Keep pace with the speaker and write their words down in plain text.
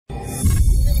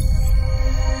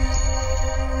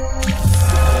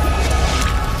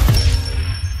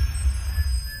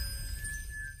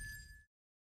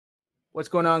What's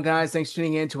going on, guys? Thanks for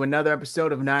tuning in to another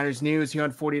episode of Niners News here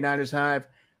on 49ers Hive.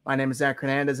 My name is Zach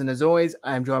Hernandez, and as always,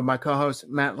 I am joined by my co-host,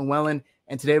 Matt Llewellyn.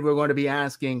 And today we're going to be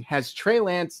asking, has Trey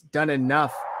Lance done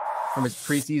enough from his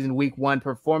preseason week 1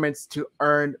 performance to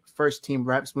earn first-team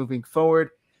reps moving forward?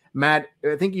 Matt,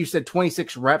 I think you said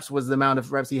 26 reps was the amount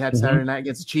of reps he had Saturday night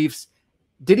against the Chiefs.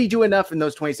 Did he do enough in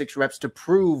those 26 reps to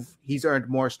prove he's earned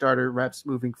more starter reps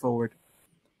moving forward?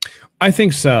 I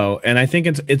think so, and I think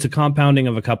it's a compounding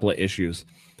of a couple of issues.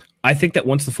 I think that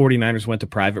once the 49ers went to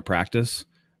private practice,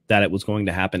 that it was going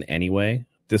to happen anyway.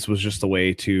 This was just a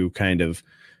way to kind of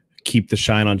keep the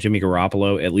shine on Jimmy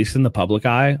Garoppolo, at least in the public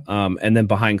eye, and then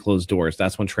behind closed doors.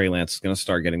 That's when Trey Lance is going to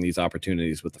start getting these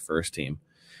opportunities with the first team.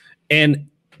 And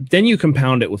then you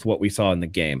compound it with what we saw in the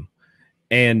game.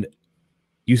 And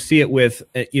you see it with,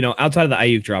 outside of the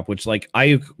Ayuk drop, which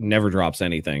Ayuk never drops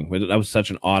anything. That was such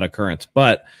an odd occurrence.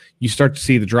 But you start to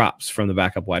see the drops from the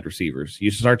backup wide receivers. You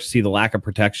start to see the lack of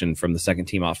protection from the second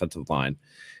team offensive line.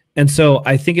 And so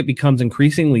I think it becomes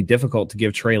increasingly difficult to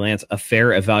give Trey Lance a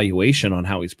fair evaluation on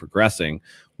how he's progressing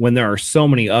when there are so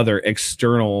many other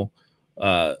external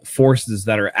forces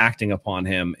that are acting upon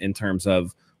him in terms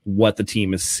of what the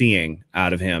team is seeing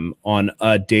out of him on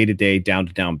a day-to-day,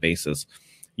 down-to-down basis.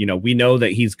 We know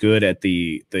that he's good at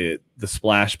the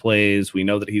splash plays. We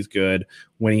know that he's good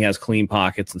when he has clean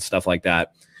pockets and stuff like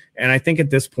that. And I think at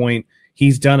this point,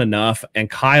 he's done enough. And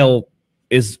Kyle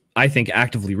is, I think,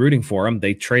 actively rooting for him.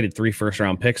 They traded 3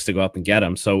 first-round picks to go up and get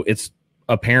him. So it's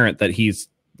apparent that he's,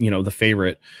 the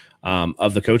favorite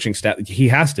of the coaching staff. He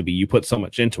has to be. You put so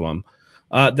much into him.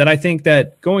 That I think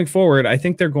that going forward, I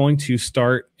think they're going to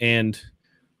start, and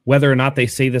whether or not they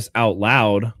say this out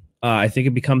loud, I think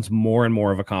it becomes more and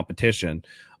more of a competition.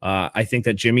 I think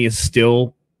that Jimmy is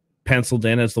still penciled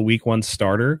in as the week 1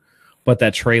 starter, but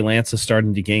that Trey Lance is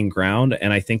starting to gain ground.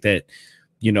 And I think that,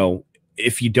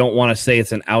 if you don't want to say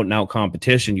it's an out-and-out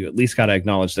competition, you at least got to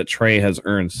acknowledge that Trey has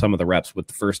earned some of the reps with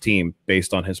the first team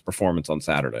based on his performance on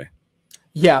Saturday.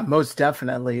 Yeah, most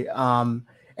definitely.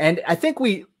 And I think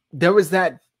there was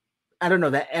that,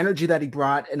 that energy that he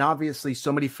brought. And obviously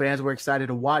so many fans were excited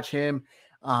to watch him.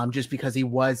 Just because he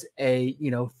was a,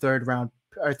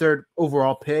 third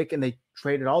overall pick, and they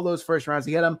traded all those first rounds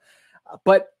to get him.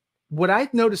 But what I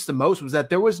noticed the most was that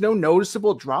there was no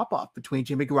noticeable drop off between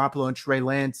Jimmy Garoppolo and Trey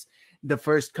Lance the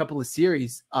first couple of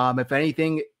series. If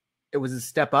anything, it was a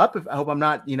step up. I hope I'm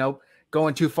not,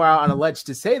 going too far out on a ledge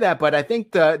to say that, but I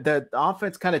think the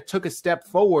offense kind of took a step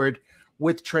forward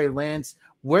with Trey Lance.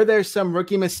 Were there some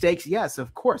rookie mistakes? Yes,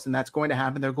 of course. And that's going to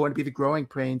happen. They're going to be the growing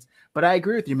pains. But I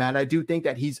agree with you, Matt. I do think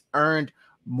that he's earned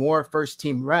more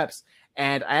first-team reps.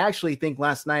 And I actually think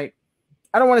last night,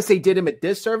 I don't want to say did him a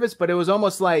disservice, but it was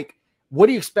almost like, what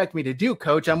do you expect me to do,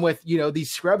 coach? I'm with,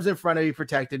 these scrubs in front of me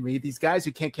protecting me, these guys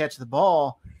who can't catch the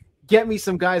ball. Get me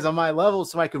some guys on my level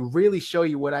so I can really show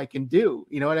you what I can do.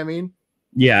 You know what I mean?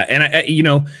 Yeah,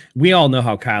 and we all know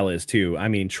how Kyle is too. I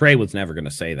mean, Trey was never going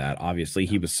to say that. Obviously,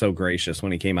 he was so gracious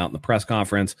when he came out in the press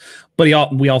conference. But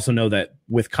we also know that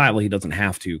with Kyle, he doesn't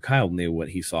have to. Kyle knew what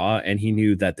he saw, and he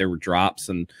knew that there were drops,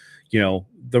 and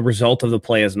the result of the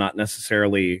play is not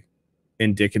necessarily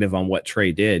indicative on what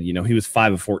Trey did. He was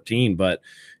 5 of 14, but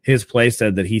his play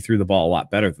said that he threw the ball a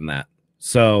lot better than that.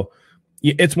 So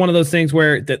it's one of those things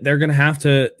where that they're going to have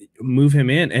to move him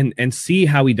in and see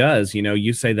how he does.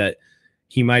 You say that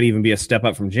he might even be a step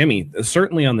up from Jimmy.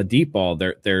 Certainly on the deep ball,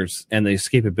 there's and the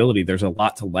escapability, there's a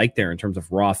lot to like there in terms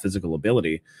of raw physical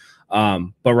ability.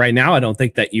 But right now, I don't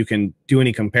think that you can do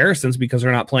any comparisons because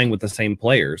they're not playing with the same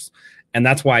players. And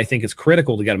that's why I think it's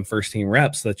critical to get them first-team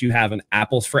reps so that you have an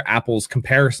apples-for-apples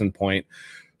comparison point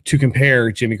to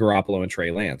compare Jimmy Garoppolo and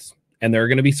Trey Lance. And there are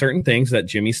going to be certain things that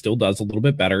Jimmy still does a little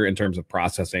bit better in terms of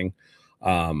processing,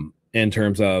 in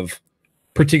terms of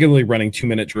particularly running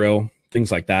 2-minute drill, things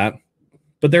like that.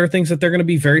 But there are things that they're going to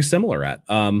be very similar at.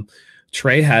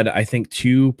 Trey had, I think,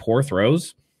 2 poor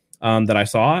throws that I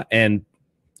saw, and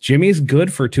Jimmy's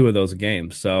good for 2 of those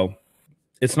games. So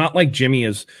it's not like Jimmy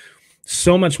is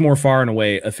so much more far and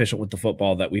away efficient with the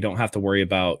football that we don't have to worry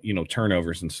about,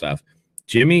 turnovers and stuff.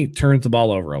 Jimmy turns the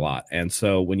ball over a lot. And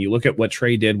so when you look at what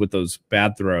Trey did with those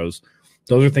bad throws,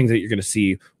 those are things that you're going to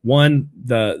see. One,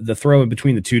 the throw in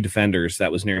between the 2 defenders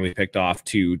that was nearly picked off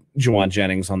to Juwan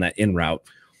Jennings on that in route.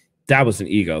 That was an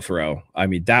ego throw. I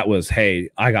mean, that was, hey,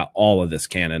 I got all of this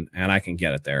cannon and I can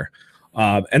get it there.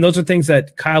 And those are things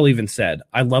that Kyle even said.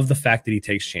 I love the fact that he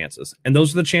takes chances. And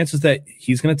those are the chances that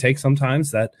he's going to take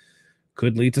sometimes that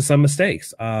could lead to some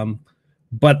mistakes.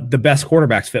 But the best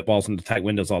quarterbacks fit balls into tight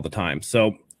windows all the time.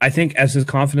 So I think as his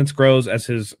confidence grows, as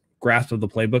his grasp of the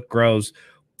playbook grows,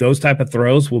 those type of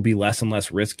throws will be less and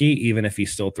less risky, even if he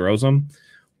still throws them.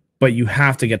 but you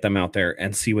have to get them out there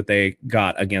and see what they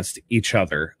got against each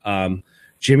other.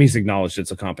 Jimmy's acknowledged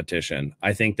it's a competition.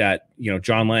 I think that,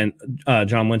 John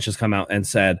Lynch has come out and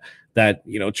said that,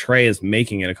 Trey is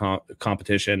making it a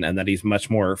competition and that he's much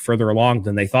more further along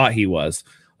than they thought he was.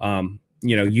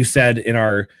 You said in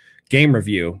our game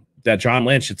review that John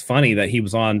Lynch, it's funny that he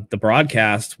was on the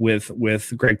broadcast with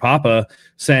Greg Papa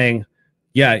saying,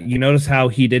 yeah, you notice how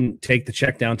he didn't take the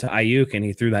check down to Ayuk and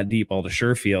he threw that deep ball to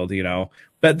Sherfield,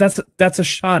 but that's a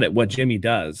shot at what Jimmy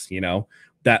does,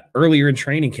 that earlier in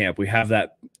training camp, we have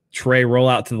that Trey roll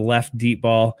out to the left deep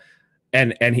ball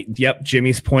and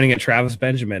Jimmy's pointing at Travis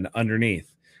Benjamin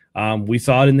underneath. We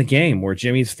saw it in the game where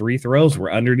Jimmy's 3 throws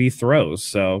were underneath throws.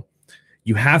 So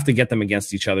you have to get them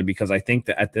against each other because I think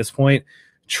that at this point,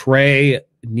 Trey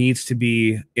needs to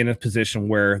be in a position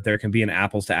where there can be an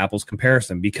apples to apples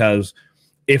comparison, because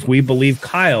if we believe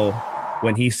Kyle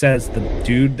when he says the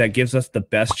dude that gives us the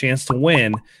best chance to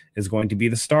win is going to be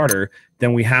the starter,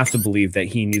 then we have to believe that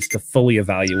he needs to fully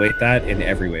evaluate that in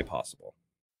every way possible.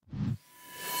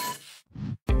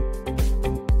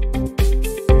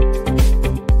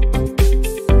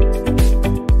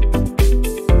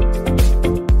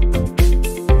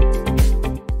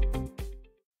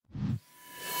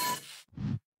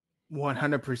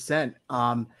 100%.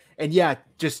 And yeah,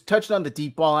 just touching on the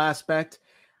deep ball aspect,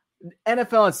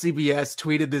 NFL and CBS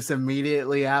tweeted this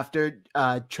immediately after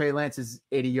Trey Lance's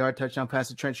 80-yard touchdown pass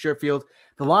to Trent Sherfield.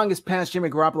 The longest pass Jimmy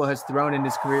Garoppolo has thrown in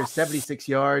his career, 76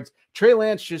 yards. Trey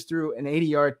Lance just threw an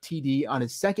 80-yard TD on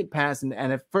his second pass in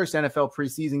the first NFL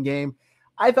preseason game.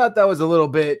 I thought that was a little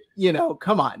bit,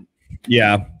 come on.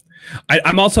 Yeah.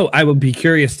 I would be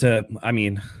curious to,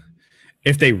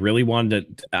 if they really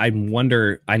wanted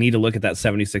to, I need to look at that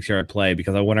 76-yard play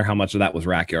because I wonder how much of that was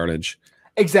rack yardage.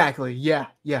 Exactly. Yeah.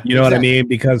 You know what I mean?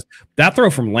 Because that throw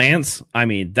from Lance,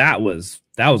 that was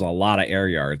a lot of air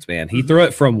yards, man. He threw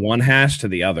it from one hash to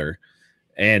the other.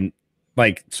 And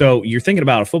so you're thinking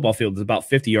about a football field that's about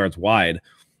 50 yards wide.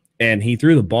 And he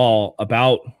threw the ball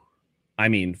about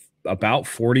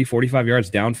 40, 45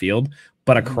 yards downfield,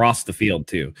 but across the field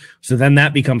too. So then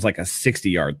that becomes like a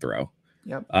 60-yard throw.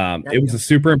 Yep. It was a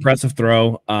super impressive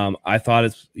throw. I thought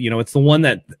it's the one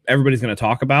that everybody's going to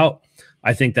talk about.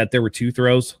 I think that there were 2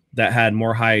 throws that had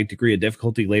more high degree of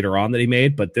difficulty later on that he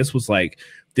made, but this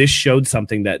showed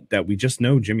something that we just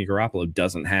know Jimmy Garoppolo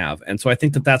doesn't have. And so I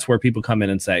think that that's where people come in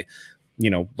and say,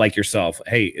 like yourself,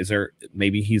 hey,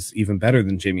 maybe he's even better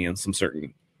than Jimmy in some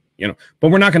certain, but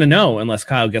we're not going to know unless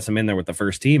Kyle gets him in there with the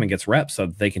first team and gets reps so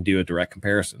that they can do a direct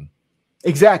comparison.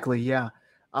 Exactly. Yeah.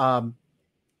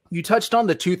 You touched on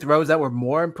the 2 throws that were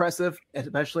more impressive,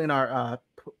 especially in our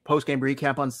post-game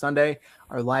recap on Sunday,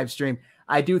 our live stream.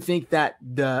 I do think that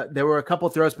there were a couple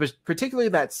throws, but particularly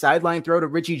that sideline throw to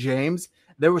Richie James.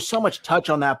 There was so much touch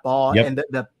on that ball, and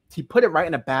he put it right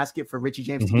in a basket for Richie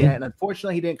James to get, and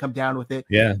unfortunately he didn't come down with it.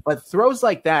 Yeah. But throws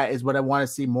like that is what I want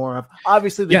to see more of.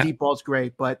 Obviously, the deep ball's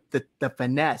great, but the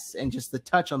finesse and just the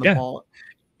touch on the ball.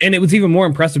 And it was even more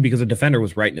impressive because the defender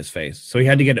was right in his face. So he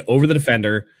had to get it over the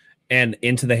defender and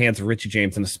into the hands of Richie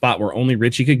James in a spot where only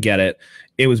Richie could get it.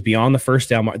 It was beyond the first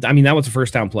down. That was a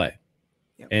first down play,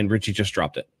 and Richie just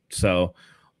dropped it. So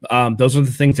those are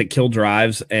the things that kill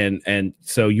drives. And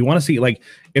so you want to see,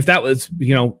 if that was,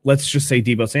 let's just say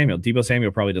Deebo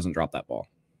Samuel probably doesn't drop that ball.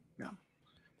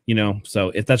 Yeah. So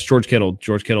if that's George Kittle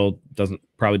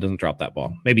probably doesn't drop that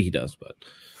ball. Maybe he does, but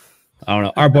I don't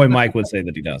know. Our boy Mike would say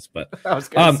that he does, but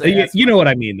you know what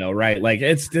I mean, though, right?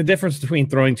 It's the difference between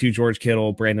throwing to George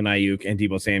Kittle, Brandon Ayuk, and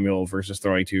Deebo Samuel versus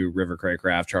throwing to River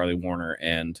Craycraft, Charlie Warner,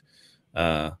 and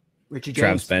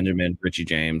Travis Benjamin, Richie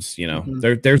James.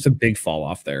 There's a big fall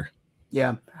off there.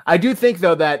 Yeah, I do think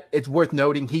though that it's worth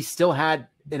noting he still had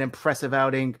an impressive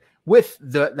outing with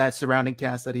that surrounding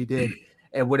cast that he did.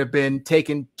 It would have been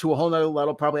taken to a whole nother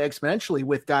level, probably exponentially,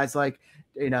 with guys like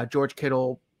George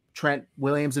Kittle, Trent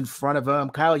Williams in front of him,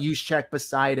 Kyle Juszczyk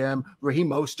beside him, Raheem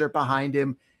Mostert behind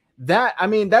him.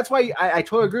 That's why I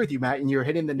totally agree with you, Matt, and you're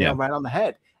hitting the nail right on the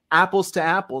head. Apples to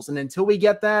apples. And until we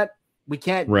get that, we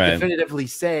can't definitively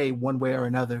say one way or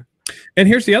another. And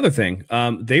here's the other thing.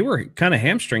 They were kind of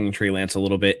hamstringing Trey Lance a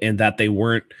little bit in that they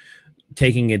weren't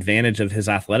taking advantage of his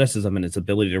athleticism and his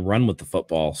ability to run with the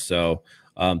football. So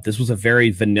this was a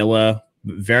very vanilla,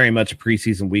 very much a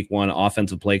preseason week 1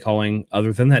 offensive play calling,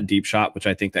 other than that deep shot, which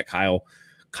I think that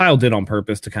Kyle did on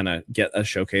purpose to kind of get a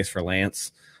showcase for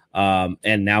Lance.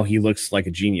 And now he looks like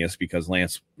a genius because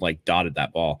Lance dotted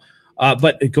that ball.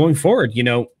 But going forward,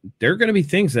 there are going to be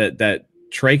things that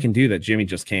Trey can do that Jimmy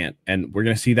just can't. And we're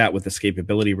going to see that with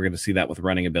escapability. We're going to see that with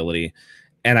running ability.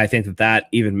 And I think that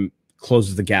even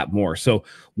closes the gap more. So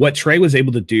what Trey was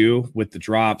able to do with the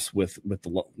drops, with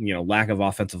the lack of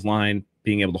offensive line,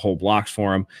 being able to hold blocks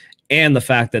for him, and the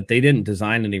fact that they didn't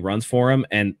design any runs for him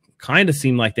and kind of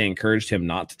seemed like they encouraged him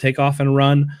not to take off and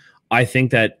run, I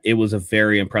think that it was a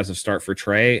very impressive start for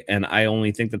Trey, and I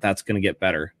only think that that's going to get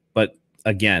better. But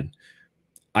again,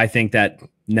 I think that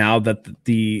now that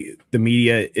the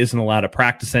media isn't allowed to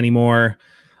practice anymore,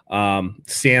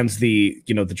 sans the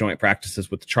joint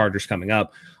practices with the Chargers coming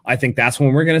up, I think that's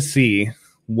when we're going to see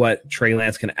what Trey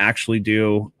Lance can actually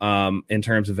do in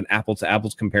terms of an apples to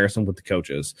apples comparison with the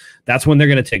coaches. That's when they're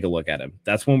going to take a look at him.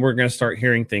 That's when we're going to start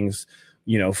hearing things,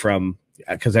 from,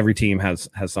 because every team has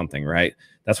something, right?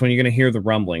 That's when you're going to hear the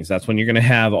rumblings. That's when you're going to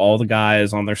have all the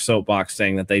guys on their soapbox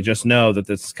saying that they just know that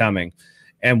this is coming.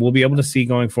 And we'll be able to see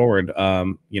going forward,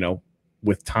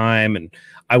 with time. And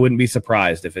I wouldn't be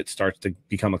surprised if it starts to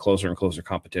become a closer and closer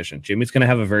competition. Jimmy's going to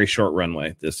have a very short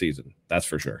runway this season. That's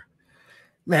for sure.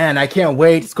 Man, I can't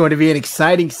wait. It's going to be an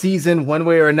exciting season one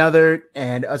way or another.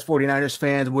 And us 49ers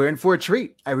fans, we're in for a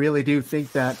treat. I really do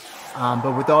think that.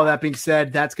 But with all that being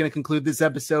said, that's going to conclude this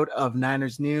episode of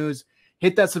Niners News.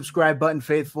 Hit that subscribe button,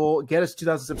 faithful. Get us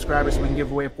 2,000 subscribers so we can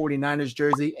give away a 49ers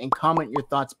jersey, and comment your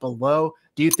thoughts below.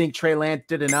 Do you think Trey Lance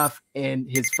did enough in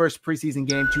his first preseason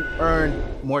game to earn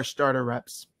more starter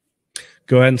reps?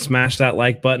 Go ahead and smash that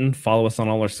like button. Follow us on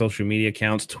all our social media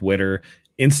accounts, Twitter,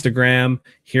 Instagram,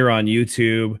 here on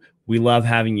YouTube. We love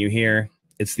having you here.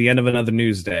 It's the end of another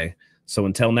news day. So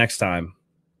until next time,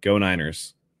 go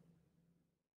Niners.